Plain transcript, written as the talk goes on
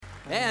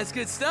Man, that's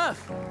good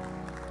stuff.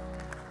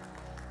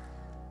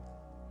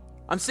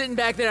 I'm sitting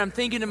back there, I'm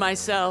thinking to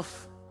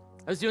myself,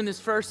 I was doing this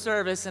first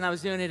service and I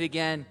was doing it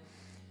again.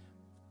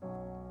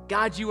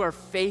 God, you are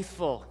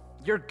faithful.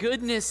 Your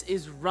goodness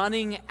is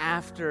running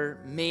after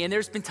me. And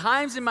there's been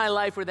times in my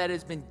life where that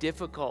has been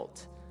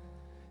difficult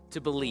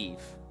to believe.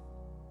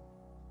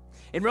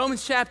 In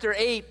Romans chapter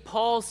 8,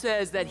 Paul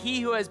says that he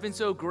who has been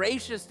so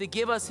gracious to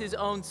give us his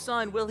own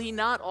son, will he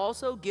not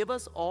also give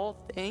us all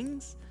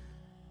things?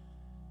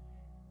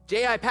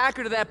 J.I.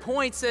 Packer to that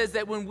point says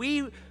that when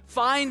we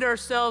find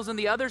ourselves on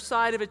the other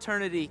side of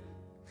eternity,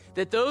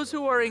 that those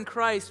who are in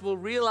Christ will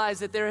realize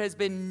that there has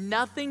been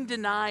nothing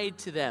denied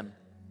to them,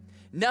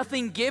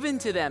 nothing given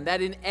to them that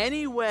in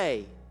any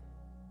way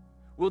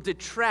will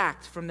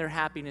detract from their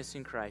happiness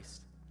in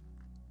Christ.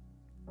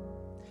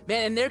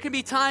 Man, and there can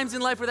be times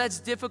in life where that's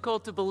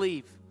difficult to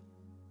believe.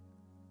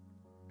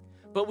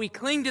 But we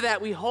cling to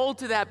that, we hold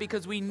to that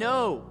because we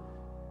know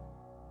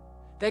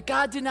that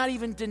God did not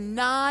even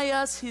deny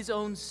us his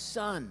own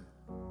son.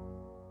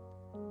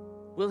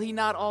 Will he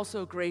not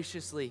also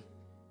graciously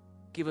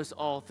give us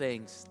all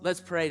things?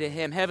 Let's pray to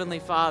him. Heavenly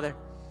Father,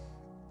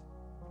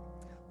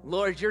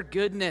 Lord, your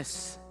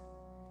goodness,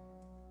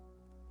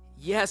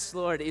 yes,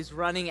 Lord, is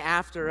running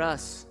after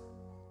us.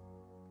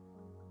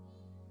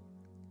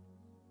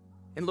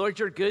 And Lord,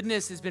 your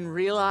goodness has been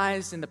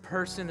realized in the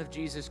person of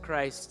Jesus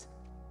Christ,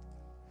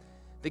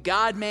 the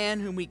God-man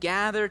whom we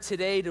gather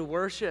today to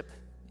worship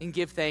and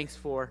give thanks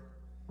for.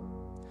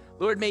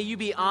 Lord, may you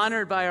be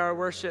honored by our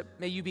worship.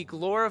 May you be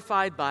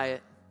glorified by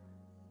it.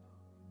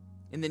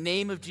 In the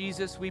name of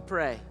Jesus we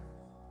pray.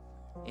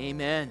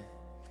 Amen.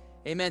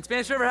 Amen.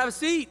 Spanish River, have a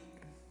seat.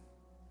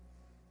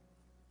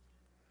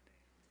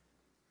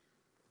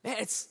 Man,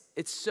 it's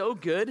so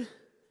good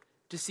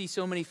to see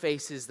so many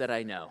faces that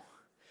I know.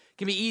 It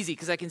can be easy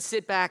because I can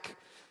sit back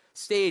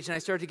stage and I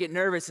start to get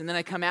nervous, and then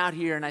I come out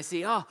here and I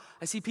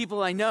see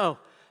people I know,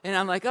 and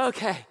I'm like,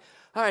 okay,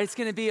 all right, it's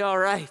going to be all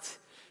right.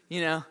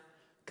 You know, a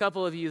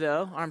couple of you,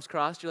 though, arms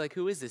crossed, you're like,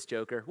 who is this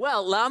joker?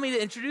 Well, allow me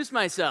to introduce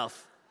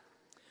myself.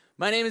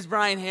 My name is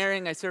Brian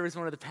Herring. I serve as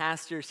one of the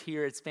pastors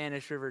here at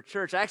Spanish River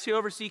Church. I actually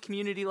oversee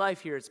community life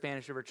here at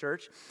Spanish River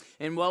Church.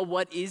 And, well,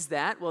 what is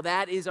that? Well,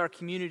 that is our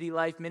community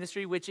life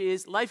ministry, which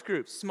is life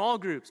groups, small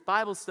groups,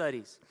 Bible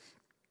studies.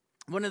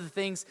 One of the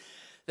things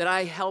that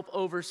I help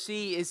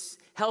oversee is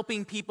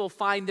helping people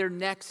find their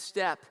next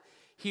step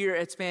here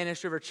at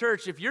Spanish River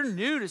Church. If you're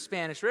new to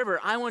Spanish River,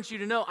 I want you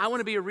to know I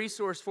want to be a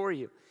resource for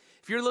you.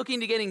 If you're looking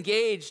to get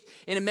engaged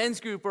in a men's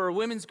group or a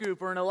women's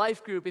group or in a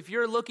life group, if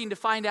you're looking to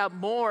find out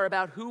more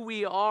about who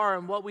we are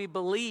and what we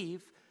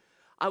believe,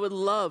 I would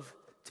love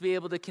to be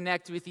able to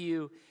connect with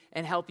you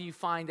and help you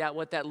find out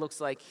what that looks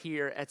like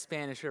here at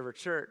Spanish River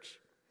Church.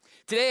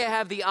 Today I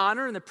have the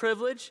honor and the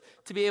privilege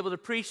to be able to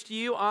preach to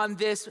you on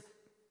this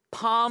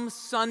Palm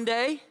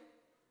Sunday.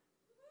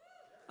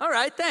 All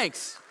right,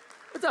 thanks.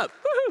 What's up?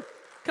 Woohoo!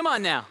 Come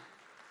on now.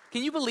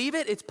 Can you believe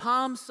it? It's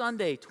Palm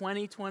Sunday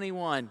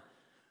 2021.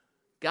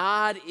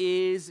 God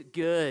is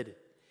good.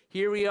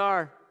 Here we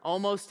are,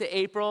 almost to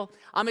April.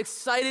 I'm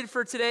excited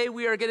for today.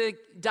 We are going to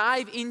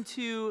dive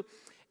into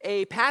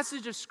a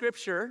passage of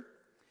Scripture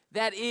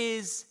that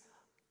is,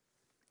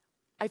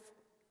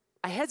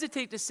 I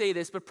hesitate to say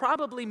this, but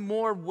probably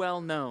more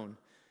well-known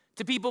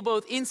to people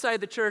both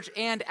inside the church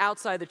and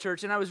outside the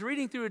church. And I was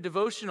reading through a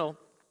devotional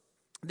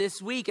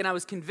this week, and I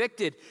was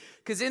convicted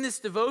because in this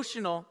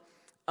devotional,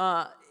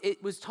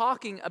 it was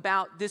talking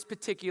about this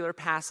particular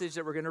passage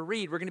that we're going to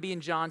read. We're going to be in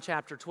John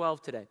chapter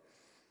 12 today.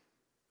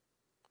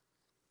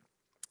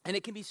 And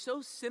it can be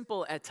so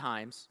simple at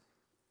times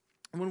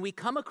when we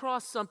come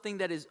across something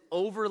that is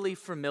overly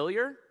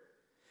familiar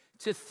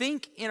to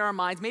think in our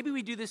minds, maybe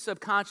we do this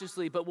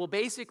subconsciously, but we'll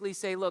basically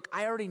say, look,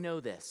 I already know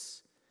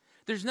this.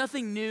 There's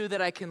nothing new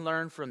that I can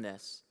learn from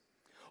this.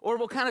 Or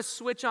we'll kind of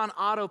switch on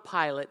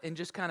autopilot and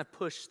just kind of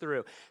push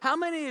through. How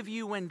many of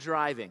you, when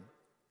driving,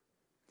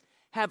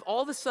 have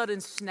all of a sudden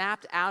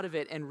snapped out of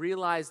it and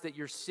realized that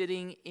you're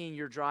sitting in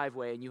your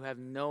driveway and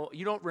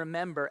you don't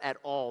remember at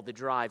all the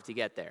drive to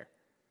get there?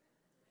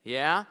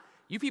 Yeah?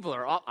 You people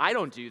I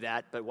don't do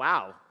that, but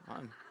wow.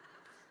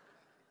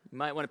 You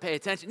might want to pay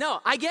attention. No,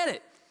 I get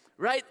it,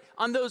 right?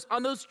 On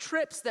those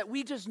trips that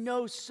we just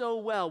know so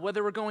well,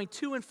 whether we're going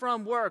to and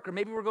from work or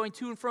maybe we're going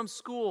to and from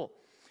school,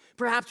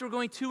 perhaps we're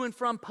going to and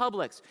from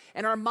Publix,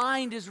 and our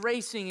mind is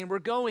racing, and we're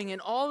going,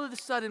 and all of a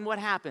sudden, what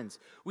happens?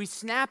 We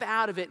snap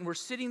out of it, and we're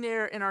sitting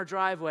there in our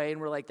driveway, and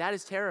we're like, that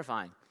is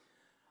terrifying.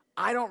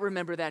 I don't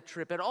remember that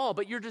trip at all,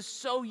 but you're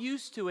just so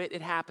used to it,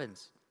 it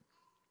happens.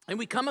 And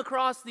we come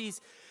across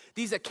these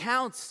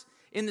accounts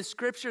in the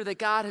Scripture that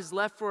God has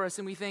left for us,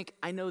 and we think,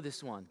 I know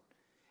this one.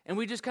 And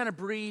we just kind of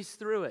breeze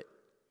through it.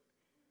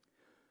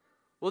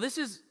 Well, this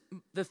is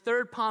the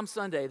third Palm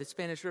Sunday that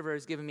Spanish River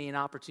has given me an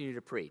opportunity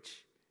to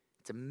preach.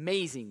 It's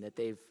amazing that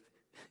they've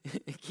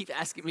keep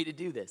asking me to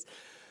do this.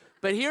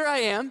 But here I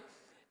am,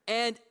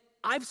 and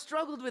I've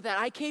struggled with that.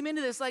 I came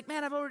into this like,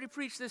 man, I've already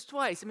preached this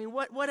twice. I mean,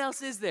 what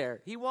else is there?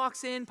 He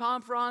walks in,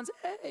 palm fronds,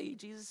 hey,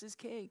 Jesus is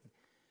king,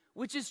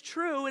 which is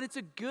true, and it's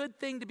a good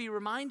thing to be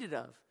reminded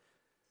of.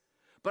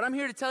 But I'm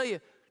here to tell you,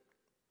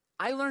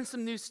 I learned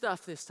some new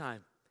stuff this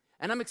time.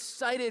 And I'm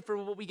excited for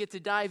what we get to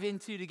dive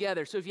into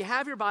together. So if you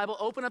have your Bible,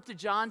 open up to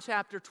John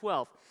chapter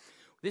 12.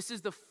 This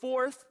is the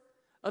fourth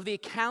of the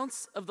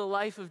accounts of the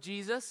life of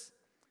Jesus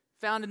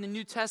found in the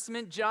New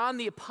Testament. John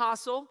the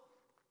apostle,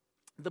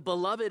 the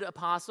beloved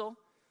apostle,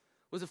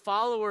 was a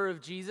follower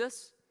of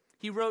Jesus.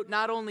 He wrote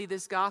not only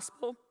this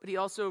gospel, but he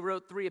also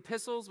wrote 3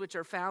 epistles, which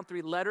are found,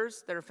 3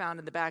 letters that are found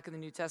in the back of the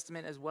New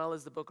Testament, as well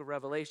as the book of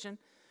Revelation.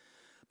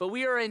 But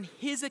we are in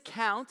his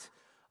account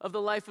of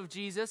the life of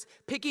Jesus.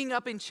 Picking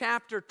up in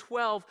chapter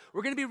 12,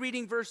 we're going to be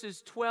reading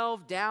verses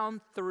 12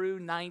 down through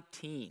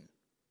 19.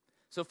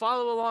 So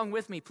follow along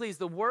with me, please.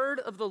 The word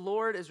of the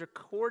Lord is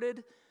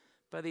recorded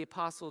by the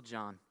Apostle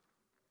John.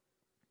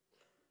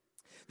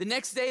 The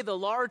next day, the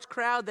large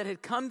crowd that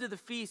had come to the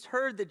feast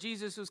heard that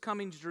Jesus was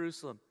coming to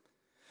Jerusalem.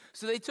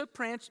 So they took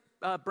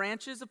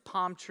branches of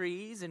palm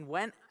trees and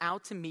went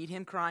out to meet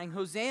him, crying,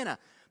 "Hosanna!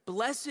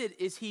 Blessed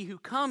is he who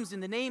comes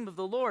in the name of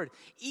the Lord,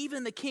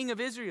 even the King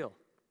of Israel."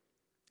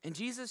 And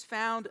Jesus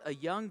found a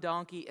young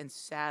donkey and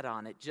sat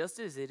on it, just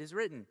as it is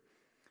written,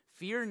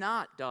 "Fear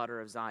not, daughter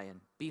of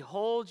Zion.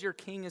 Behold, your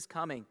king is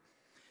coming,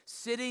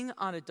 sitting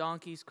on a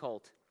donkey's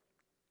colt."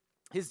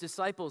 His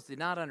disciples did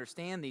not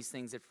understand these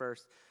things at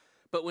first,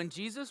 but when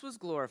Jesus was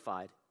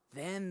glorified,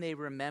 then they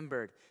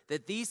remembered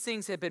that these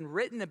things had been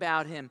written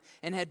about him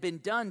and had been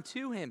done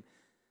to him.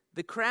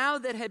 The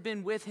crowd that had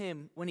been with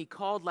him when he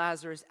called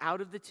Lazarus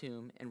out of the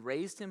tomb and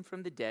raised him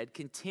from the dead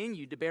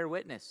continued to bear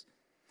witness.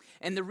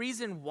 And the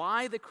reason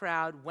why the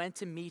crowd went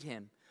to meet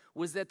him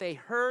was that they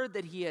heard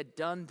that he had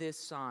done this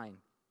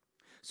sign.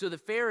 So the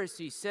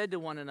Pharisees said to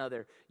one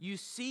another, "You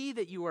see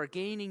that you are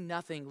gaining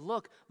nothing.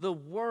 Look, the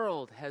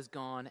world has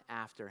gone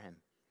after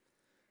him."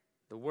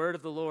 The word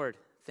of the Lord.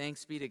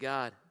 Thanks be to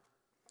God.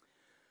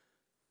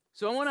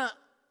 So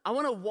I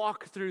want to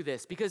walk through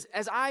this, because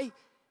as I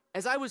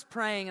was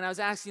praying and I was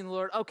asking the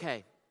Lord,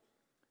 okay,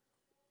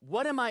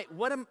 what am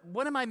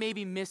I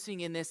maybe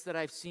missing in this that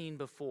I've seen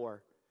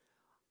before?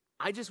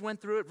 I just went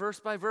through it verse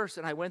by verse,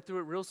 and I went through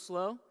it real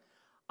slow.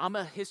 I'm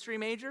a history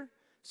major,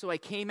 so I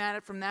came at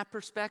it from that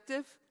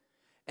perspective,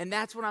 and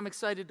that's what I'm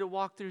excited to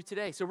walk through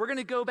today. So we're going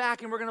to go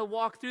back and we're going to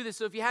walk through this.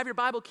 So if you have your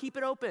Bible, keep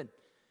it open.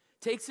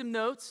 Take some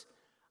notes.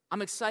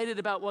 I'm excited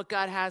about what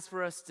God has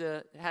for us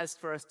to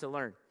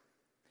learn.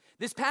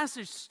 This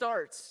passage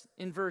starts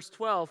in verse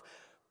 12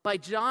 by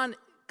John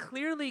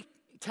clearly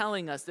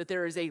telling us that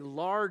there is a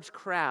large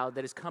crowd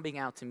that is coming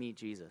out to meet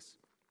Jesus.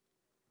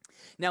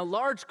 Now,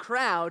 large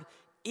crowd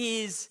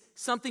is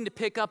something to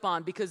pick up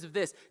on because of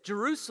this.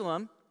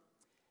 Jerusalem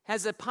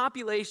has a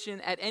population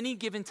at any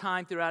given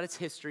time throughout its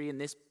history in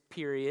this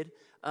period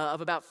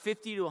of about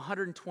 50 to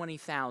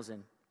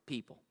 120,000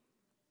 people.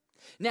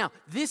 Now,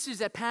 this is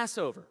at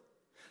Passover.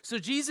 So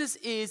Jesus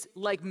is,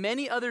 like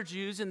many other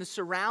Jews in the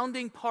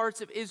surrounding parts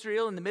of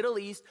Israel and the Middle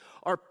East,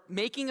 are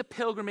making a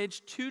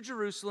pilgrimage to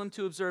Jerusalem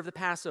to observe the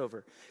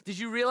Passover. Did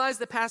you realize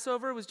that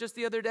Passover was just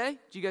the other day?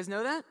 Do you guys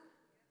know that?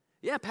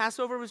 Yeah,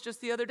 Passover was just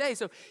the other day.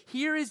 So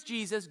here is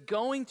Jesus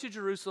going to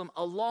Jerusalem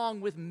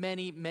along with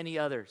many, many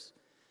others.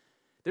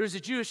 There was a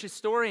Jewish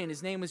historian,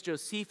 his name was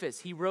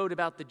Josephus. He wrote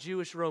about the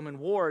Jewish-Roman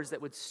wars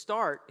that would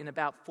start in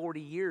about 40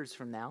 years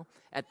from now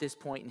at this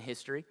point in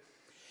history.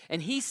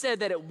 And he said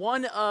that at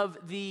one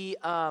of the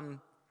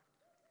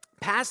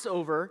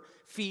Passover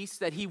feasts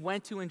that he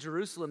went to in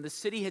Jerusalem, the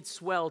city had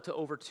swelled to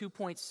over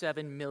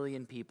 2.7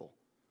 million people.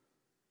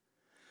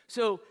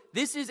 So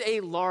this is a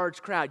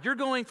large crowd. You're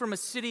going from a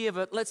city of,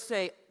 let's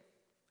say,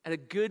 at a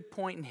good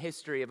point in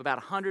history of about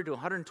 100 to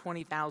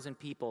 120,000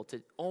 people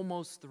to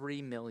almost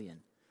 3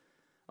 million.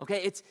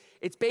 Okay,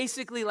 it's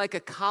basically like a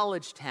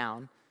college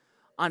town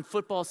on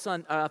football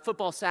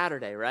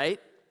Saturday,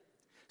 right?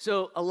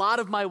 So a lot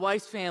of my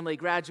wife's family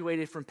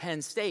graduated from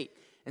Penn State,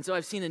 and so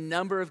I've seen a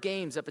number of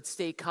games up at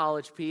State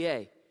College,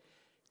 PA.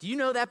 Do you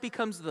know that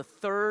becomes the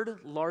 3rd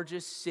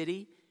largest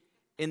city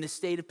in the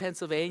state of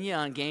Pennsylvania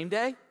on game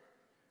day?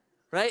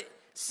 Right?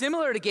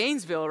 Similar to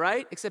Gainesville,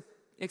 right?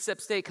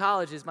 Except State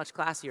College is much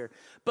classier.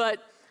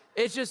 But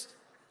it's just,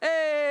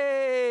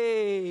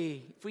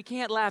 hey, if we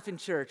can't laugh in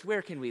church,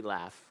 where can we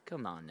laugh?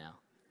 Come on now.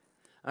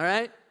 All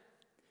right?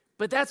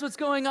 But that's what's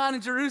going on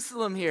in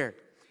Jerusalem here.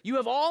 You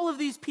have all of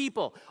these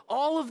people,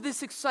 all of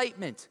this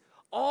excitement,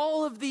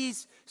 all of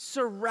these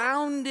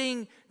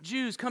surrounding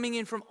Jews coming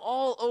in from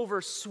all over,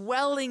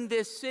 swelling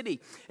this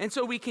city. And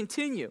so we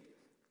continue.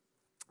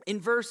 In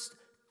verse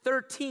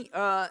 13,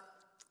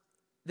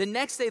 the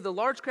next day, the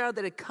large crowd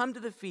that had come to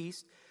the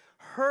feast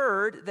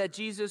heard that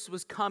Jesus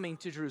was coming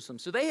to Jerusalem.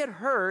 So they had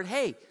heard,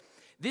 hey,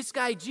 this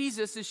guy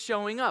Jesus is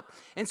showing up.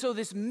 And so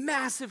this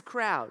massive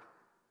crowd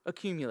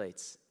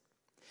accumulates.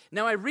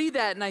 Now I read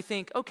that and I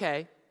think,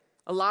 okay,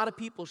 a lot of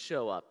people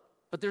show up,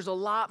 but there's a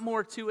lot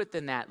more to it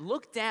than that.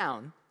 Look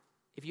down,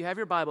 if you have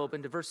your Bible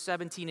open, to verse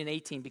 17 and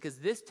 18, because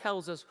this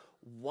tells us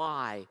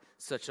why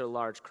such a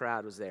large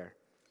crowd was there.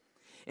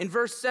 In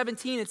verse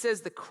 17, it says,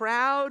 the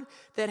crowd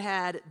that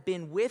had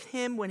been with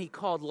him when he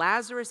called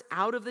Lazarus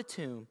out of the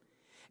tomb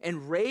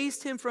and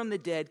raised him from the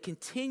dead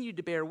continued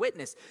to bear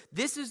witness.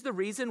 This is the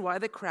reason why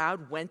the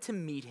crowd went to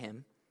meet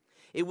him.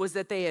 It was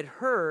that they had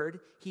heard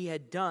he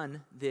had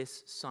done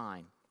this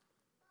sign.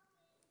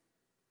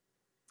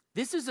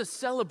 This is a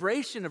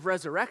celebration of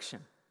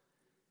resurrection.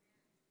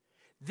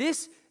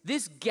 This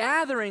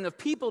gathering of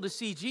people to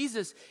see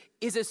Jesus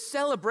is a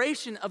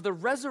celebration of the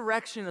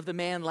resurrection of the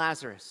man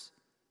Lazarus.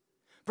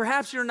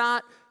 Perhaps you're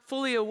not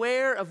fully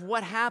aware of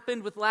what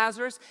happened with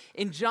Lazarus.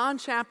 In John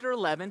chapter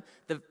 11,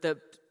 the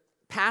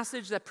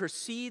passage that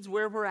precedes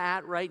where we're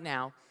at right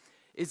now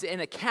is an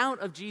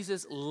account of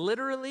Jesus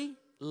literally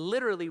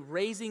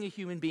raising a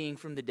human being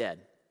from the dead.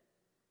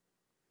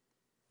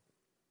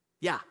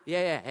 Yeah.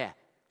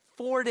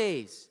 4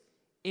 days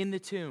in the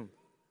tomb.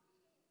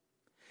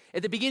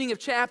 At the beginning of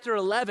chapter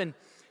 11,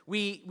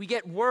 we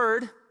get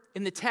word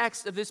in the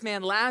text of this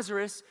man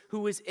Lazarus who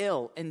was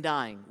ill and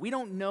dying. We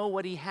don't know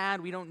what he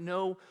had. We don't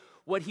know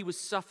what he was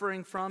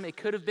suffering from. It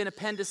could have been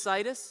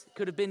appendicitis. It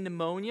could have been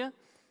pneumonia.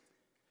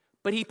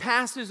 But he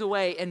passes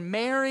away, and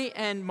Mary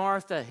and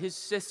Martha, his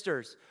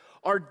sisters,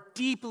 are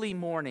deeply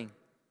mourning.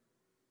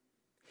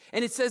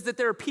 And it says that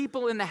there are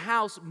people in the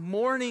house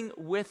mourning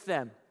with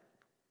them.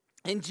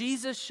 And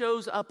Jesus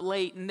shows up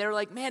late, and they're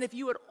like, man, if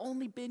you had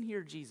only been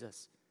here,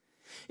 Jesus.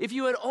 If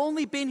you had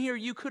only been here,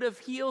 you could have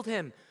healed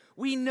him.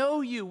 We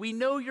know you. We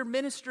know your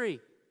ministry.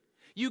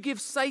 You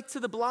give sight to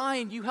the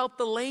blind. You help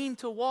the lame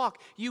to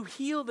walk. You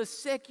heal the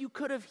sick. You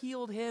could have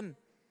healed him.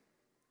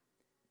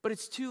 But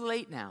it's too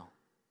late now.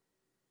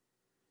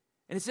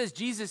 And it says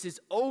Jesus is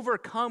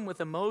overcome with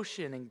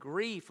emotion and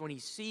grief when he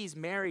sees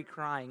Mary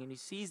crying and he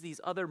sees these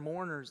other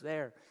mourners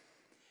there.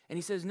 And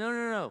he says,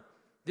 no.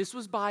 This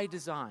was by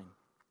design.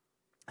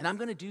 And I'm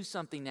going to do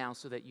something now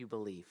so that you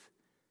believe.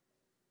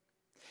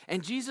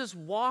 And Jesus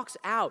walks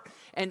out,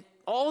 and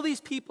all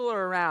these people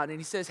are around, and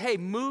he says, hey,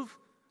 move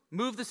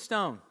the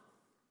stone.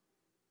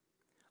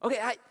 Okay,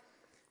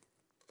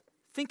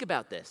 think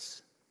about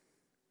this.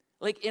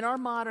 Like in our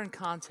modern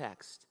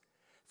context,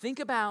 think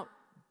about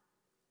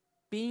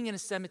being in a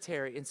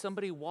cemetery and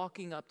somebody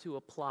walking up to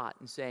a plot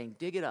and saying,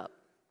 dig it up.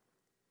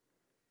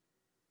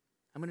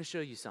 I'm going to show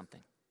you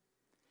something.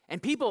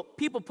 And people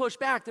push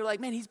back. They're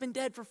like, man, he's been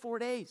dead for 4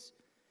 days.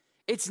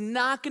 It's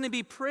not going to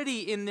be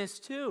pretty in this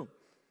tomb.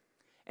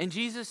 And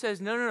Jesus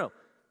says, no,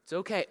 it's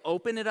okay,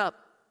 open it up.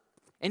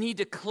 And he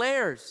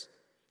declares,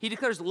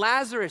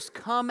 Lazarus,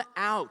 come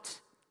out.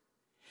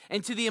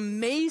 And to the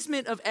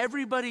amazement of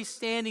everybody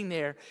standing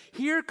there,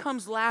 here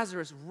comes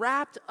Lazarus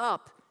wrapped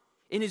up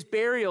in his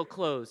burial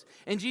clothes.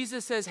 And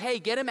Jesus says, hey,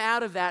 get him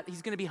out of that.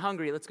 He's going to be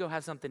hungry. Let's go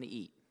have something to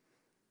eat.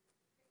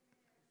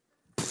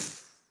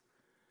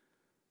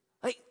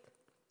 Like,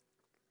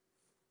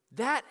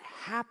 that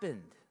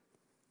happened.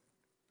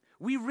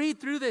 We read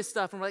through this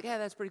stuff and we're like, yeah,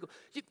 that's pretty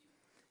cool.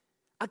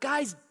 A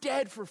guy's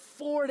dead for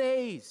 4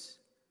 days.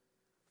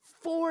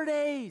 4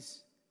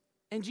 days.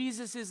 And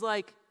Jesus is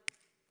like,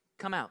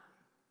 come out.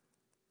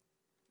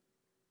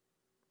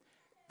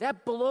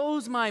 That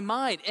blows my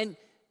mind. And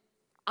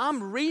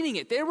I'm reading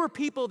it. There were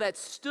people that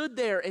stood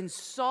there and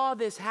saw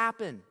this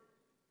happen.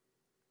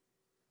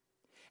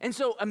 And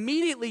so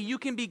immediately you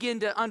can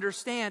begin to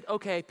understand,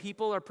 okay,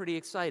 people are pretty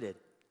excited.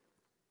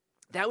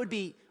 That would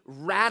be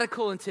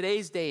radical in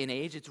today's day and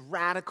age. It's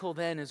radical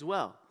then as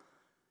well.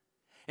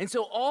 And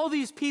so all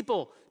these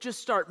people just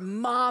start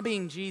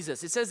mobbing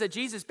Jesus. It says that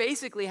Jesus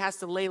basically has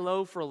to lay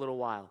low for a little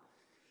while.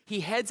 He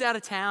heads out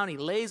of town. He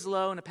lays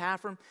low in a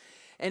bathroom.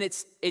 And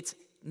it's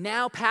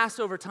now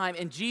Passover time,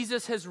 and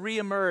Jesus has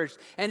reemerged.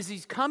 And as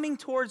he's coming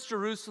towards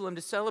Jerusalem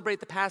to celebrate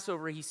the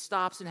Passover, he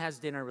stops and has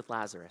dinner with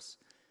Lazarus.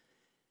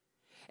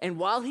 And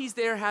while he's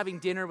there having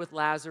dinner with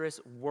Lazarus,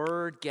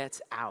 word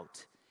gets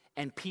out.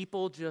 And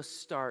people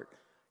just start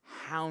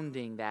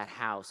hounding that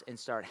house and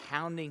start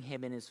hounding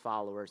him and his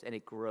followers, and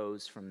it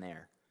grows from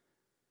there.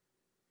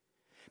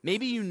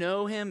 Maybe you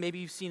know him. Maybe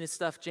you've seen his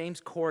stuff.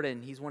 James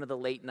Corden, he's one of the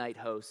late night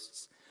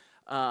hosts.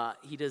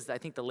 He does, I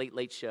think, the Late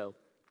Late Show.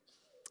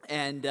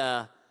 And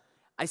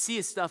I see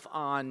his stuff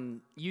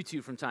on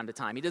YouTube from time to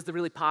time. He does the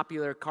really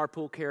popular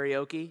carpool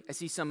karaoke. I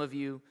see some of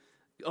you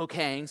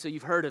okaying, so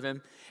you've heard of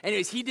him.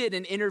 Anyways, he did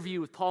an interview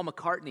with Paul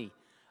McCartney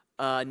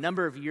a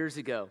number of years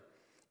ago.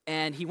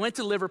 And he went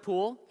to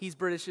Liverpool. He's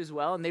British as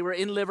well. And they were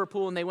in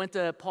Liverpool, and they went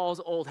to Paul's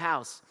old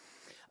house.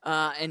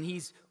 And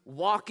he's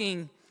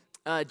walking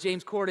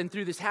James Corden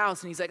through this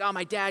house, and he's like, oh,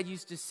 my dad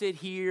used to sit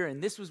here,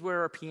 and this was where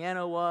our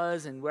piano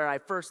was, and where I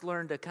first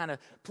learned to kind of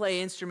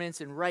play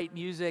instruments and write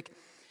music.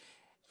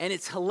 And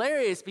it's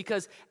hilarious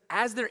because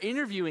as they're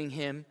interviewing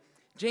him,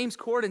 James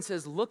Corden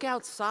says, look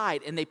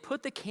outside, and they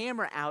put the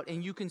camera out,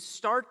 and you can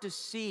start to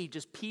see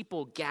just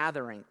people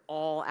gathering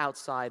all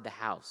outside the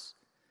house.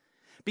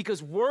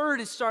 Because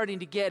word is starting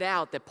to get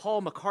out that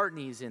Paul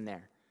McCartney is in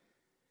there.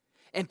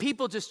 And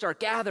people just start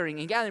gathering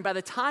and gathering. By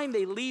the time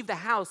they leave the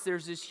house,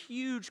 there's this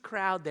huge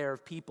crowd there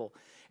of people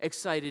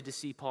excited to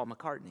see Paul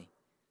McCartney.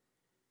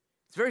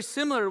 It's very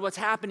similar to what's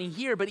happening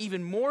here, but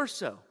even more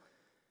so.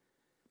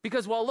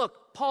 Because, well,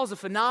 look, Paul's a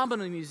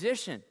phenomenal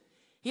musician.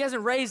 He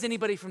hasn't raised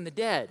anybody from the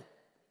dead.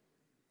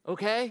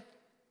 Okay?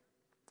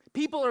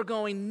 People are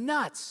going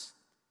nuts.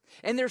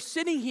 And they're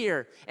sitting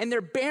here and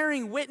they're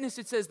bearing witness.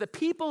 It says the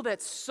people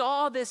that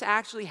saw this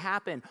actually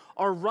happen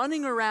are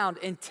running around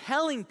and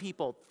telling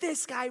people,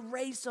 this guy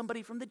raised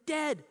somebody from the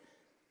dead.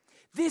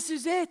 This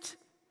is it.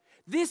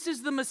 This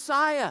is the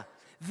Messiah.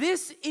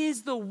 This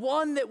is the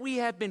one that we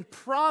have been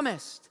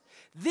promised.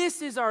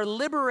 This is our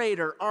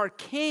liberator, our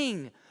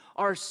king,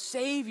 our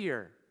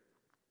savior.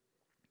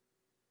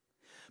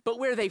 But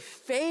where they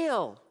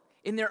fail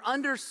in their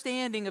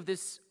understanding of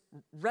this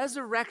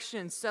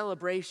resurrection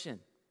celebration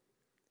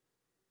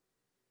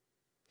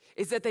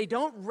is that they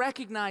don't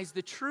recognize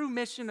the true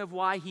mission of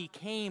why he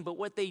came, but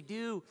what they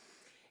do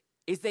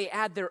is they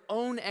add their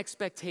own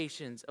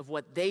expectations of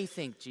what they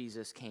think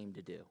Jesus came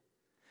to do.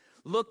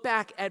 Look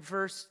back at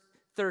verse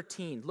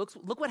 13.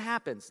 Look what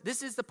happens.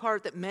 This is the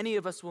part that many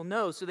of us will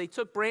know. So they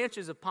took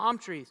branches of palm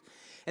trees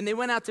and they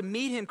went out to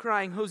meet him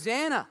crying,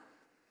 Hosanna!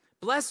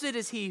 Blessed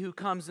is he who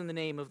comes in the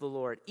name of the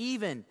Lord,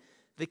 even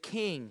the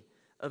King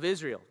of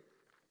Israel.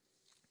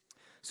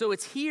 So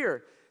it's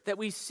here that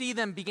we see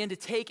them begin to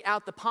take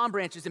out the palm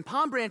branches. And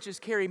palm branches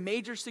carry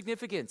major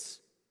significance.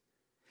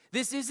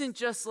 This isn't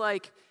just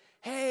like,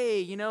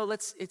 hey,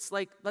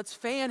 let's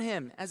fan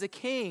him as a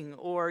king,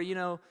 or,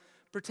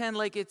 pretend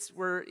like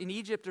we're in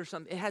Egypt or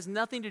something. It has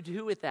nothing to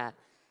do with that.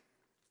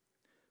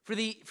 For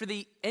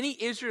any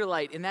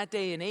Israelite in that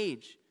day and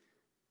age,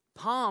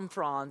 palm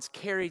fronds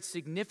carried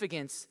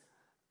significance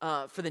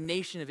for the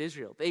nation of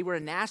Israel. They were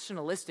a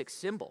nationalistic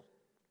symbol.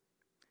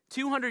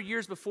 200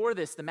 years before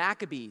this, the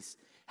Maccabees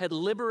had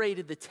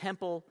liberated the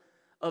temple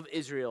of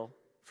Israel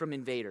from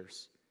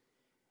invaders.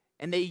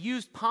 And they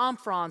used palm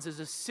fronds as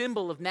a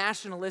symbol of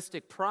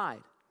nationalistic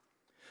pride.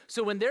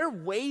 So when they're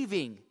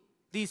waving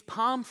these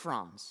palm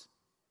fronds,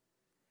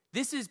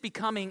 this is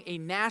becoming a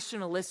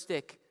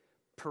nationalistic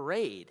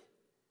parade.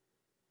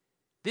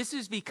 This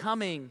is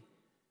becoming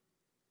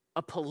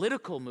a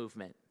political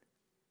movement.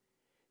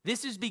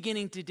 This is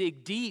beginning to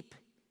dig deep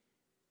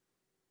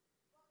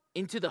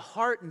into the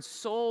heart and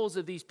souls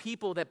of these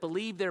people that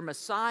believe their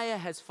Messiah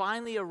has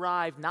finally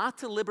arrived, not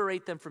to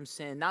liberate them from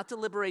sin, not to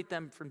liberate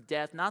them from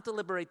death, not to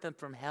liberate them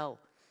from hell,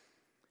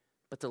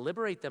 but to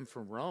liberate them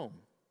from Rome.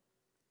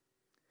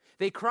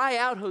 They cry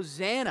out,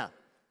 Hosanna.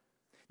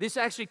 This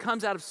actually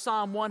comes out of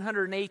Psalm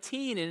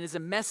 118 and is a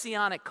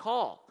messianic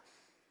call.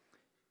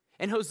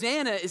 And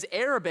Hosanna is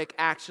Arabic,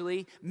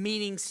 actually,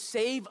 meaning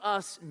save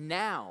us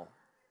now.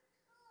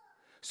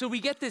 So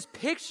we get this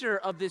picture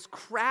of this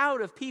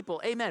crowd of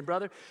people. Amen,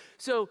 brother.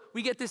 So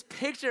we get this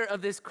picture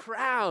of this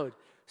crowd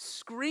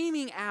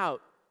screaming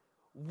out,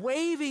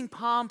 waving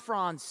palm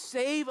fronds,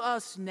 save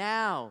us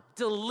now,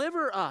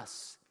 deliver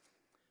us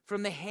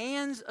from the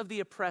hands of the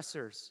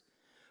oppressors.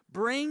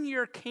 Bring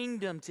your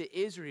kingdom to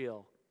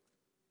Israel.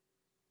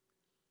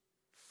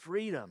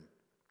 Freedom.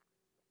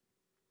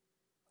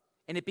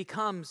 And it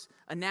becomes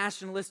a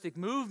nationalistic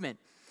movement.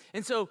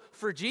 And so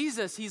for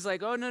Jesus, he's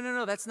like, oh,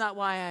 no, that's not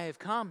why I have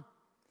come.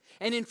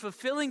 And in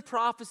fulfilling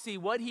prophecy,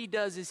 what he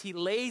does is he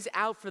lays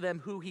out for them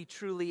who he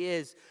truly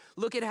is.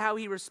 Look at how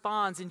he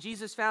responds. And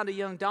Jesus found a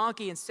young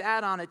donkey and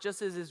sat on it,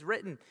 just as is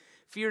written,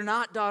 fear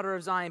not, daughter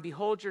of Zion,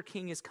 behold, your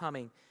king is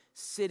coming,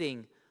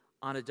 sitting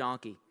on a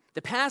donkey.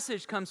 The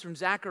passage comes from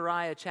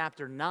Zechariah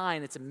chapter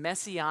 9. It's a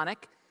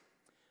messianic,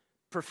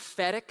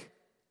 prophetic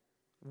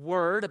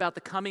word about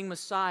the coming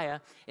Messiah.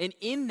 And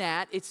in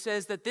that, it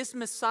says that this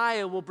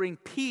Messiah will bring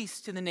peace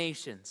to the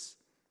nations.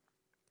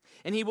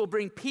 And he will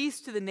bring peace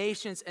to the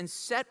nations and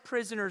set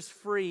prisoners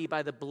free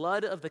by the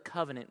blood of the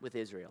covenant with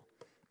Israel.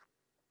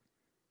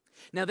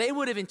 Now, they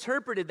would have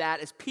interpreted that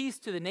as peace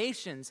to the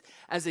nations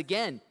as,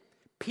 again,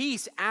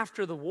 peace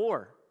after the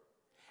war,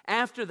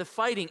 after the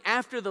fighting,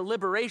 after the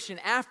liberation,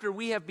 after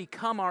we have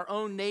become our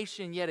own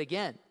nation yet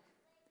again.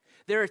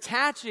 They're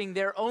attaching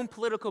their own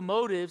political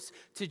motives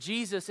to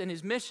Jesus and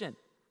his mission.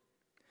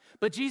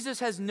 But Jesus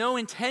has no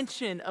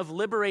intention of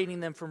liberating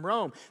them from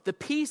Rome. The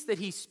peace that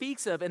he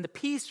speaks of and the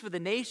peace for the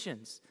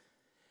nations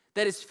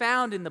that is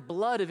found in the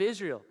blood of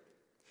Israel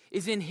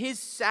is in his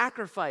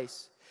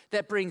sacrifice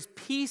that brings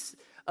peace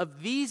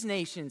of these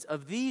nations,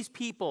 of these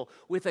people,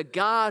 with a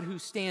God who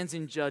stands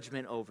in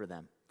judgment over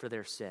them for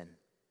their sin.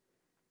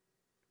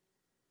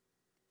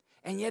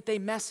 And yet they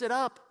mess it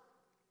up.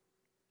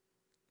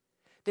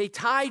 They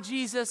tie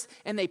Jesus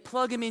and they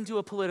plug him into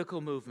a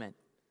political movement.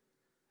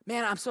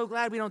 Man, I'm so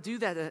glad we don't do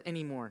that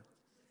anymore.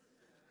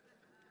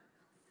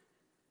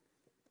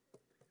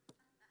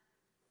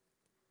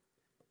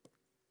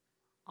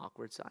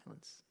 Awkward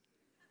silence.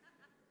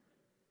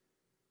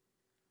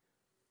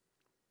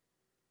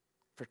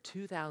 For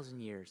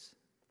 2,000 years,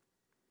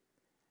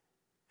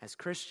 as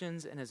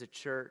Christians and as a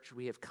church,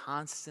 we have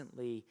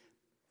constantly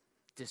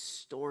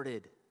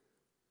distorted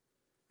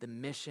the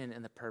mission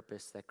and the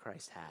purpose that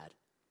Christ had.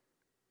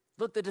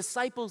 Look, the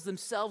disciples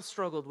themselves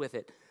struggled with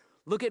it.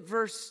 Look at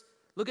verse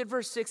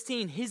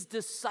 16. His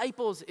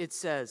disciples, it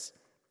says,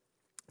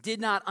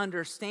 did not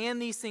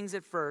understand these things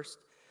at first,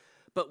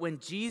 but when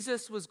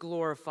Jesus was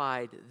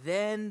glorified,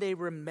 then they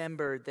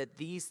remembered that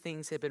these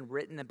things had been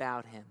written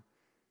about him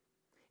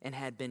and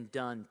had been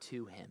done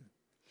to him.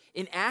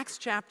 In Acts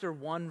chapter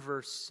 1,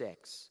 verse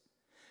 6,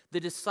 the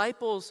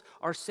disciples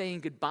are saying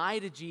goodbye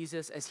to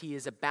Jesus as he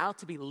is about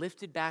to be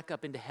lifted back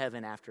up into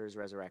heaven after his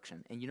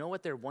resurrection. And you know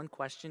what their one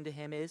question to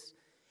him is?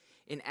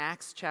 In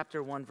Acts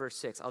chapter 1, verse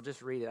 6, I'll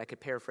just read it. I could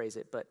paraphrase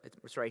it, but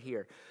it's right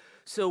here.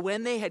 So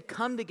when they had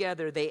come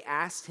together, they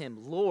asked him,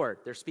 Lord,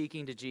 they're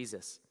speaking to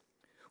Jesus,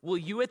 will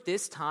you at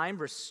this time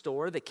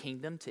restore the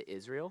kingdom to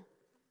Israel?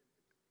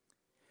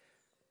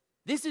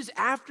 This is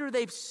after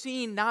they've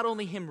seen not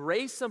only him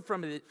raise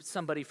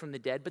somebody from the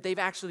dead, but they've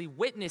actually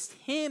witnessed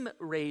him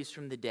raised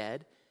from the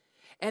dead.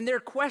 And their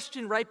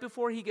question right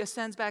before he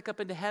ascends back up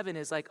into heaven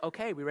is like,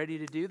 okay, we ready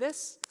to do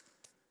this?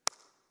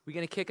 We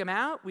going to kick him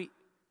out? We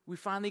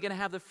finally going to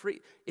have the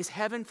free? Is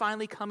heaven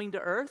finally coming to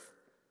earth?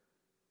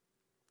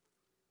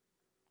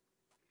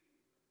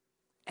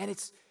 And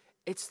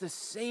it's the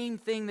same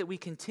thing that we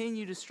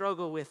continue to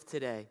struggle with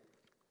today.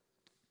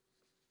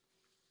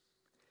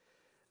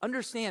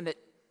 Understand that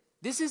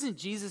this isn't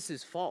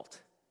Jesus'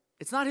 fault.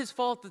 It's not his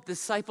fault that the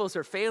disciples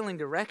are failing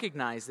to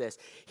recognize this.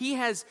 He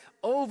has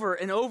over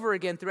and over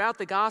again throughout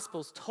the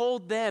Gospels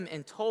told them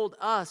and told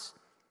us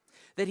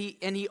that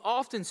he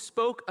often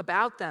spoke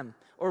about them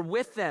or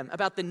with them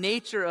about the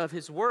nature of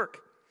his work.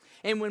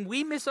 And when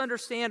we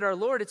misunderstand our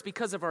Lord, it's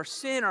because of our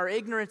sin, our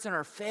ignorance, and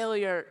our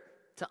failure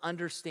to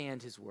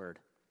understand his word.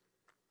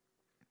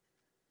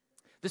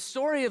 The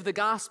story of the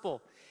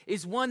gospel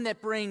is one that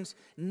brings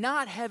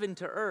not heaven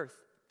to earth,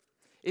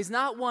 is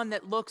not one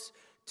that looks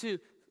to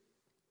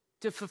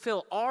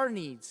fulfill our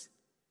needs,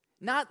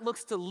 not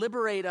looks to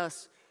liberate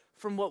us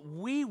from what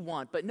we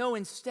want, but no,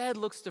 instead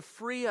looks to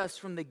free us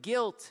from the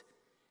guilt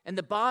and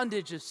the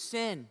bondage of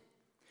sin,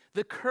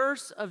 the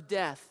curse of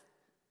death,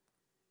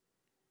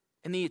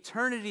 and the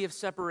eternity of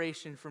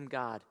separation from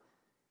God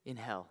in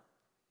hell.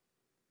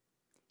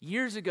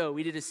 Years ago,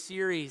 we did a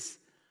series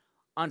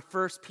on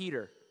 1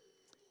 Peter,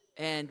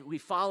 and we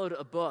followed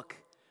a book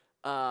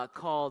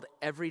called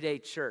Everyday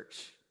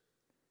Church.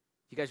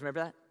 You guys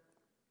remember that?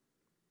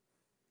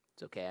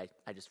 It's okay.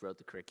 I just wrote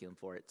the curriculum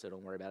for it, so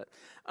don't worry about it.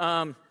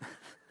 I'm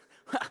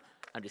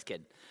just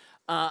kidding.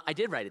 I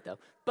did write it, though.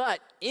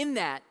 But in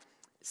that,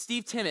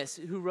 Steve Timmis,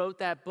 who wrote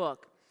that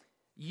book,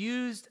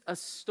 used a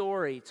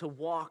story to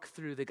walk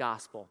through the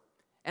gospel.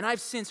 And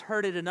I've since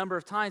heard it a number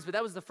of times, but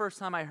that was the first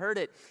time I heard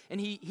it.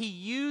 And he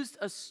used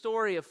a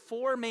story of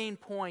 4 main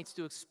points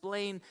to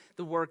explain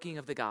the working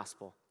of the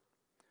gospel.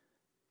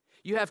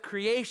 You have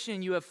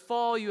creation, you have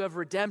fall, you have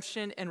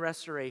redemption, and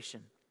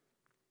restoration.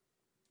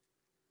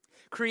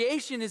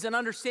 Creation is an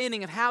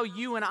understanding of how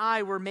you and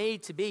I were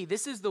made to be.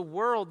 This is the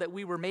world that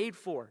we were made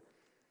for.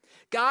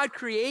 God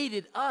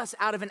created us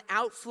out of an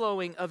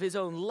outflowing of his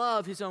own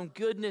love, his own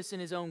goodness,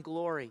 and his own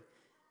glory.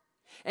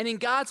 And in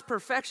God's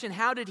perfection,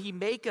 how did he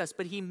make us?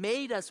 But he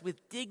made us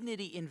with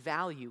dignity and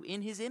value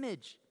in his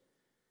image.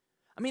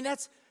 I mean,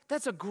 that's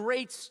a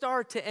great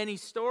start to any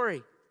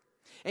story.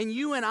 And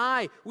you and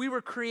I, we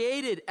were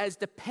created as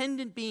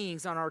dependent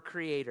beings on our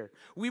Creator.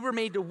 We were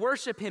made to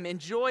worship him,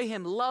 enjoy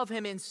him, love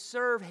him, and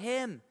serve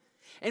him.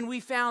 And we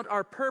found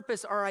our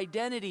purpose, our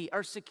identity,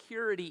 our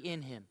security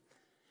in him.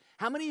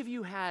 How many of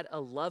you had a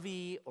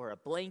lovey or a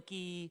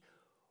blankie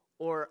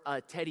or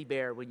a teddy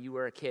bear when you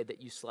were a kid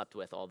that you slept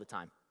with all the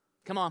time?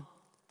 Come on,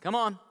 come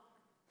on,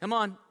 come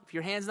on. If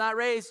your hand's not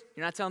raised,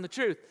 you're not telling the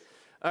truth.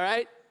 All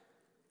right?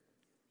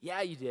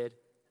 Yeah, you did.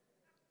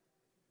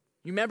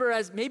 You remember,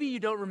 maybe you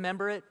don't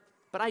remember it,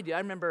 but I do. I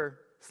remember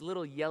this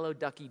little yellow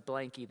ducky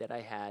blankie that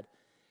I had.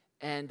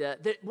 And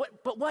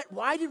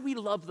why did we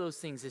love those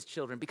things as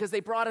children? Because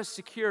they brought us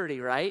security,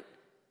 right?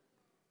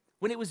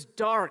 When it was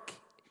dark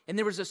and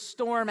there was a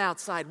storm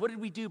outside, what did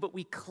we do? But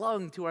we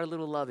clung to our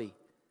little lovey.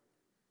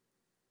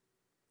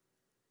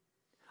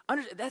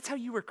 That's how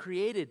you were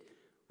created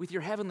with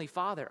your heavenly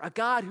Father, a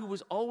God who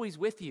was always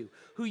with you,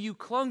 who you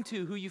clung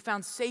to, who you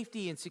found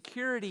safety and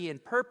security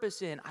and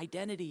purpose in,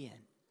 identity in.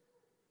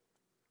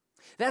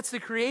 That's the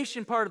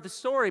creation part of the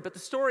story, but the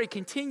story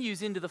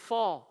continues into the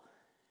fall.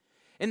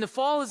 And the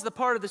fall is the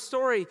part of the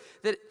story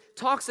that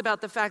talks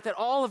about the fact that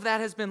all of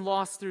that has been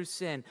lost through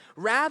sin.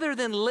 Rather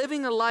than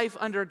living a life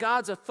under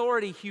God's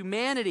authority,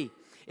 humanity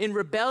in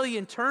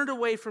rebellion turned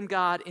away from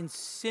God in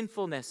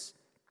sinfulness.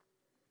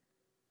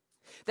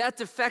 That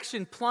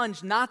defection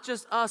plunged not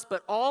just us,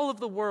 but all of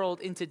the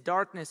world into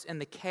darkness and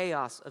the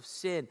chaos of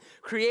sin.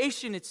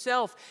 Creation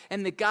itself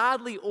and the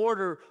godly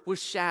order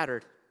was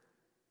shattered.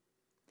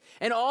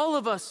 And all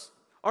of us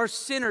are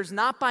sinners,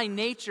 not by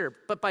nature,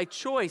 but by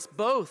choice,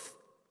 both.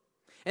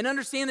 And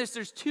understand this,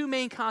 there's 2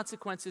 main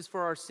consequences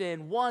for our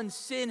sin. One,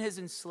 sin has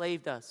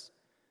enslaved us.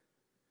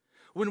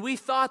 When we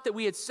thought that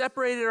we had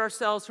separated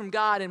ourselves from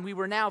God and we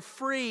were now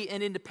free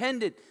and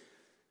independent,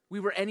 we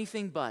were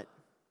anything but.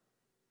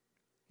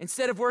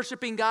 Instead of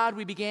worshiping God,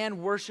 we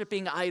began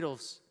worshiping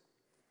idols.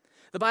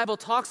 The Bible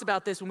talks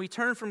about this. When we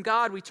turn from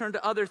God, we turn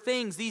to other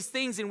things, these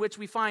things in which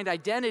we find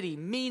identity,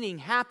 meaning,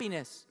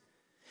 happiness.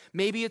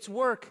 Maybe it's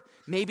work.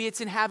 Maybe it's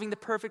in having the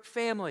perfect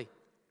family.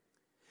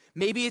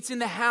 Maybe it's in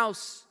the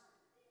house.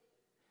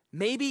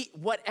 Maybe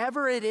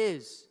whatever it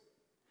is.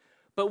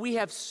 But we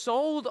have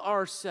sold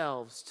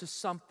ourselves to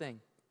something.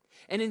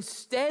 And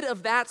instead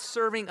of that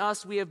serving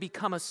us, we have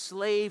become a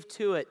slave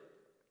to it.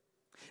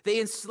 They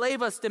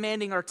enslave us,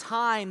 demanding our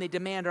time. They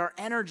demand our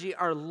energy,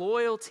 our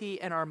loyalty,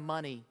 and our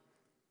money.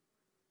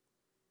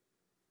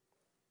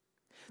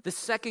 The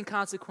second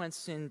consequence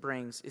sin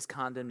brings is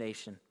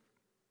condemnation.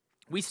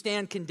 We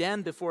stand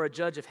condemned before a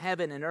judge of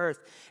heaven and earth,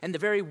 and the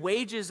very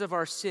wages of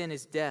our sin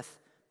is death,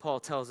 Paul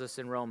tells us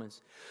in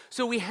Romans.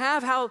 So we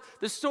have how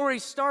the story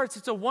starts.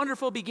 It's a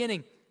wonderful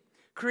beginning.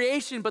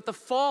 Creation, but the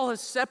fall has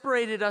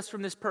separated us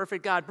from this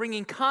perfect God,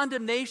 bringing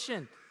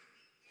condemnation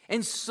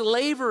and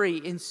slavery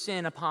in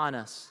sin upon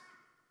us.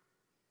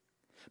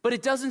 But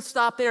it doesn't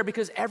stop there,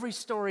 because every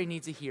story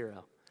needs a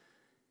hero.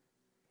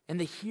 And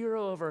the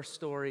hero of our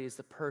story is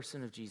the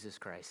person of Jesus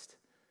Christ.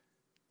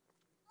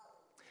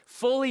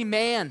 Fully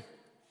man,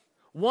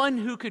 one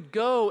who could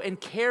go and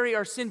carry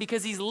our sin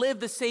because he's lived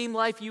the same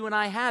life you and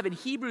I have. In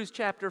Hebrews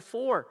chapter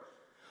 4,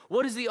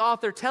 what does the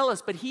author tell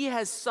us? But he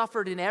has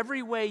suffered in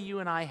every way you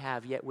and I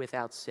have, yet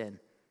without sin.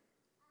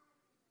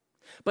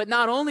 But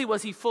not only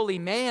was he fully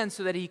man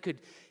so that he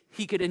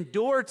could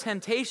endure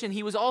temptation,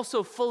 he was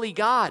also fully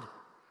God.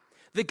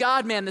 The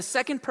God-man, the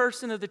second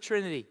person of the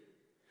Trinity,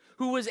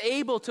 who was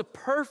able to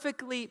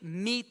perfectly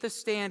meet the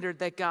standard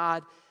that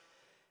God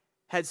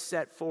had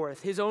set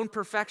forth, his own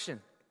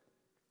perfection.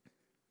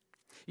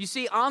 You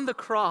see, on the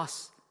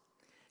cross,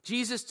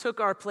 Jesus took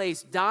our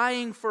place,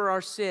 dying for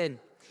our sin.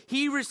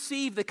 He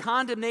received the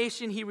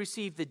condemnation, he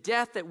received the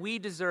death that we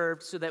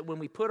deserved, so that when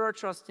we put our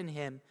trust in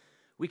him,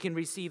 we can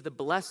receive the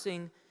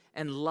blessing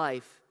and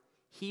life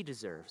he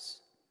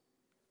deserves.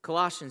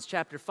 Colossians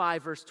chapter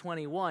 5, verse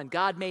 21,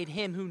 God made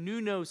him who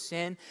knew no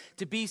sin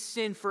to be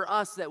sin for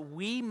us, that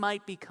we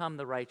might become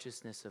the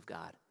righteousness of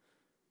God.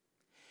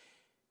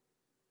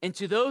 And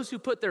to those who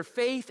put their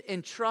faith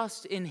and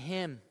trust in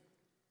him,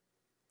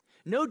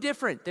 no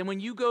different than when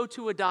you go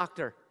to a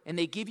doctor and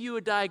they give you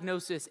a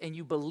diagnosis and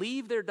you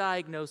believe their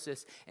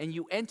diagnosis and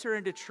you enter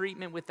into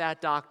treatment with that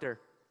doctor.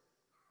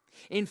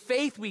 In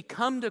faith, we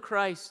come to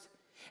Christ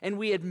and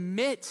we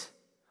admit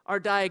our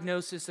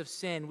diagnosis of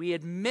sin. We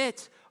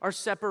admit our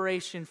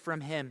separation from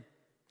him.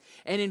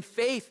 And in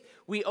faith,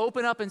 we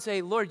open up and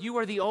say, Lord, you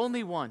are the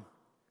only one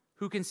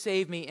who can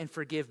save me and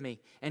forgive me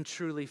and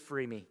truly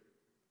free me.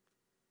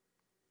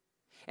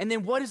 And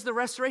then what is the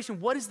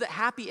restoration? What is the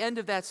happy end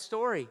of that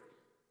story?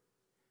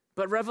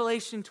 But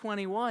Revelation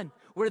 21,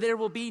 where there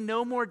will be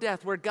no more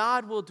death, where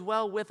God will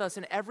dwell with us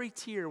and every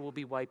tear will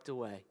be wiped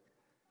away.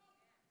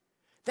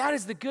 That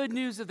is the good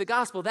news of the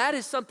gospel. That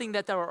is something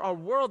that our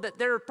world, that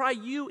there are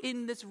probably you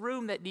in this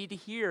room that need to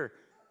hear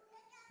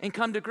and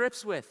come to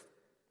grips with.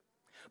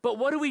 But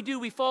what do?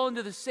 We fall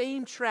into the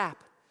same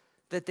trap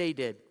that they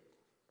did.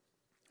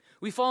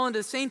 We fall into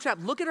the same trap.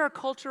 Look at our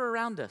culture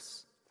around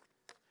us.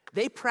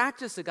 They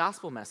practice the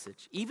gospel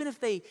message. Even if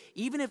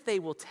they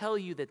will tell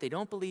you that they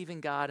don't believe in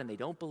God and they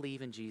don't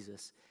believe in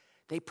Jesus,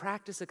 they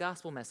practice a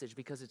gospel message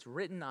because it's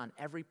written on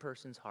every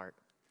person's heart.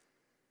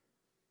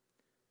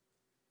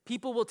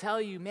 People will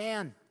tell you,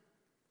 man,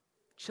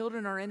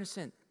 children are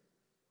innocent.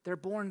 They're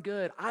born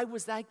good. I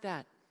was like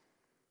that.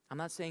 I'm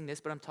not saying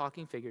this, but I'm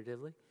talking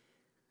figuratively.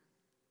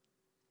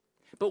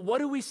 But what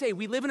do we say?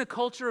 We live in a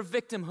culture of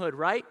victimhood,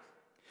 right?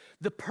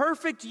 The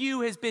perfect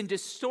you has been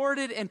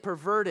distorted and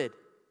perverted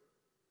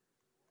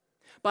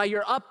by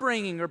your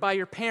upbringing or by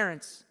your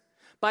parents,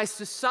 by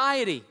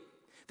society.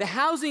 The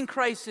housing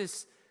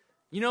crisis,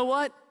 you know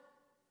what?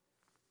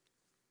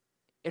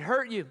 It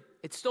hurt you.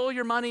 It stole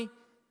your money,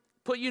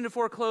 put you into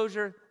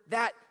foreclosure.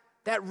 That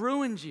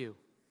ruined you.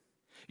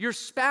 Your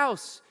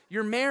spouse,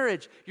 your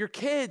marriage, your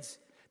kids.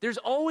 There's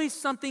always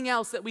something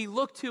else that we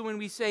look to when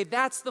we say,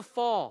 that's the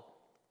fall.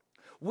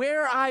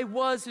 Where I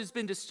was has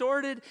been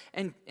distorted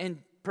and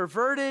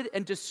perverted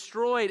and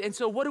destroyed. And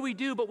so what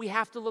do? But we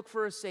have to look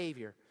for a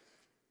Savior.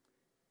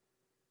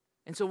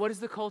 And so what does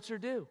the culture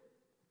do?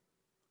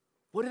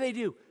 What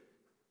do?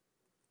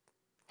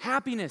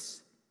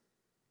 Happiness,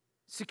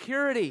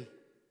 security,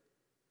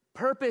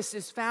 purpose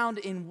is found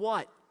in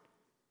what?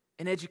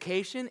 In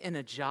education, in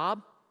a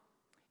job,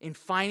 in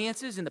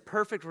finances, in the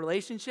perfect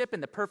relationship,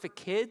 in the perfect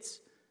kids.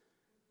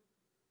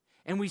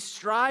 And we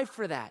strive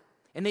for that.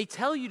 And they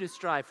tell you to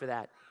strive for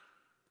that.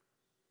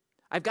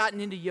 I've gotten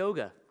into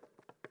yoga.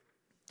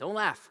 Don't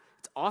laugh.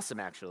 It's awesome,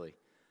 actually.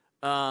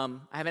 I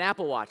have an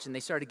Apple Watch, and they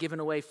started giving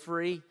away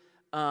free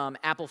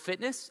Apple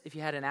Fitness, if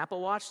you had an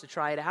Apple Watch, to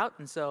try it out.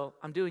 And so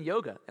I'm doing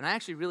yoga, and I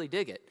actually really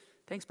dig it.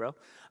 Thanks, bro.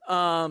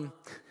 But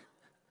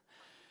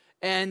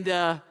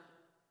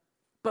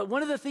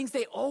one of the things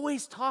they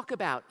always talk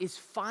about is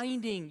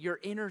finding your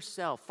inner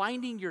self,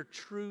 finding your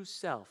true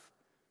self.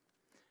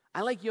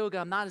 I like yoga.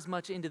 I'm not as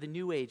much into the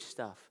New Age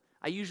stuff.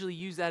 I usually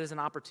use that as an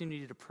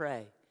opportunity to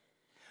pray.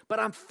 But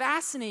I'm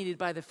fascinated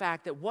by the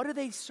fact that what are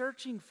they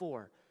searching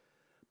for?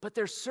 But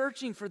they're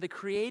searching for the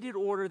created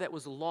order that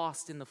was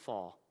lost in the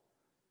fall.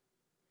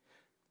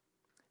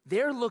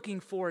 They're looking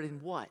for it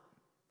in what?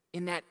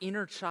 In that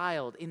inner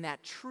child, in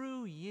that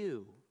true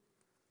you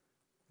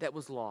that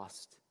was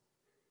lost.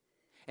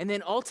 And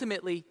then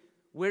ultimately,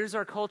 where does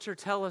our culture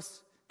tell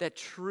us that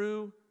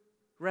true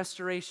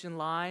restoration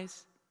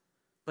lies?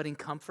 but in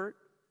comfort,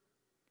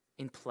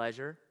 in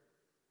pleasure,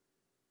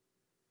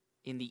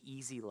 in the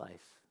easy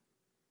life.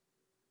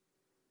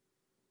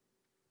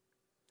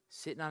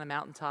 Sitting on a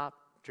mountaintop,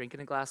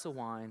 drinking a glass of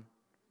wine,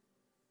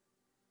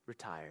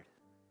 retired.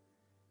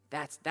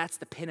 That's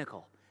the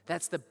pinnacle.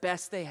 That's the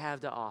best they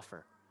have to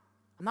offer.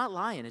 I'm not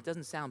lying, it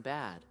doesn't sound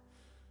bad.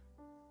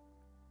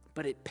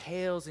 But it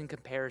pales in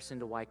comparison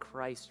to why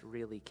Christ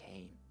really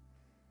came.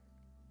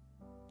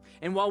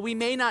 And while we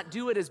may not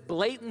do it as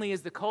blatantly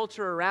as the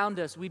culture around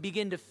us, we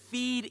begin to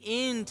feed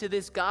into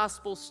this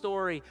gospel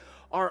story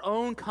our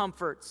own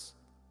comforts,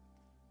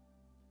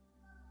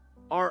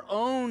 our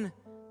own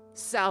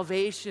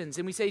salvations.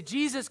 And we say,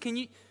 Jesus,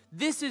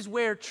 this is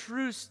where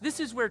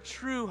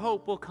true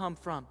hope will come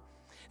from.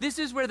 This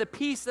is where the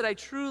peace that I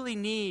truly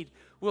need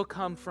will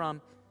come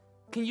from.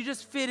 Can you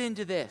just fit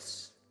into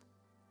this?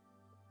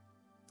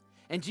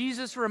 And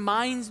Jesus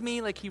reminds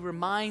me, like he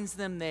reminds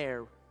them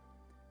there,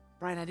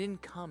 Brian, I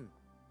didn't come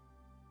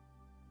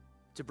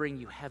to bring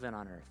you heaven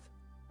on earth.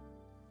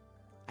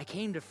 I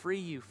came to free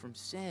you from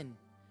sin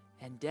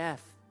and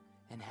death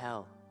and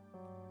hell.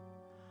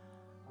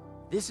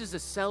 This is a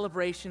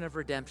celebration of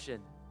redemption.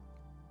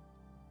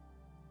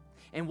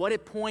 And what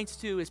it points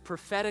to is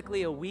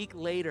prophetically a week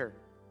later,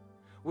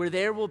 where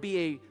there will be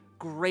a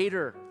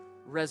greater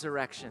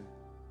resurrection.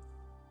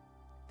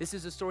 This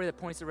is a story that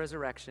points to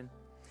resurrection.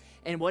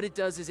 And what it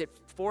does is it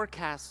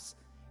forecasts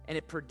and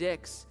it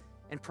predicts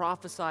and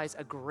prophesies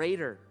a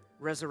greater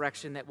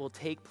resurrection that will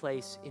take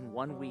place in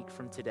 1 week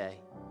from today.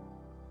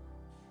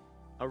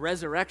 A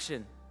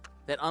resurrection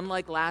that,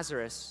 unlike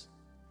Lazarus,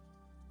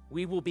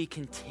 we will be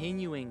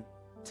continuing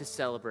to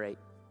celebrate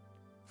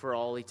for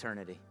all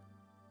eternity.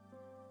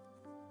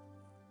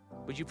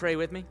 Would you pray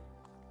with me?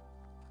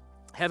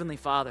 Heavenly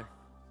Father,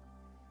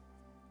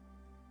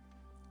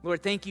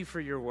 Lord, thank you for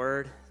your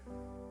word.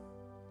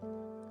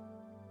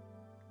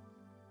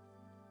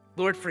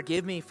 Lord,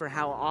 forgive me for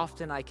how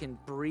often I can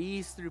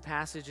breeze through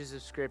passages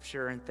of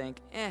Scripture and think,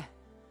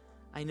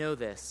 I know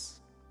this.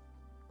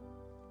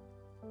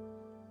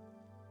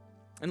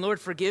 And Lord,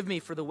 forgive me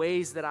for the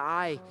ways that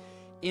I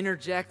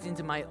interject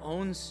into my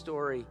own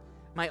story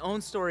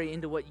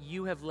into what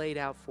you have laid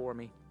out for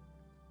me.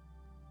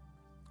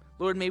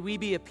 Lord, may we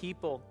be a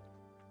people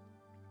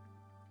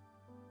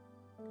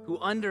who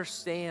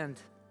understand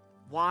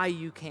why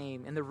you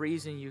came and the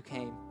reason you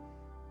came.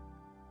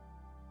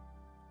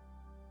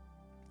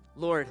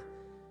 Lord,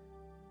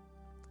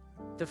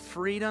 the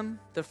freedom,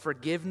 the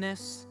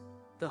forgiveness,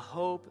 the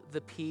hope,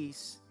 the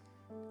peace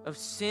of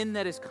sin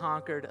that is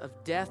conquered, of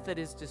death that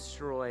is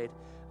destroyed,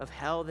 of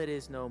hell that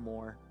is no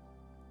more.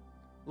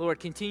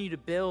 Lord, continue to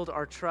build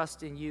our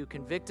trust in you.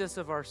 Convict us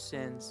of our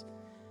sins.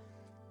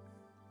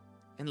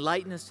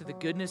 Enlighten us to the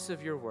goodness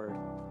of your word.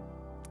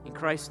 In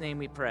Christ's name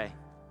we pray.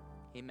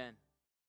 Amen.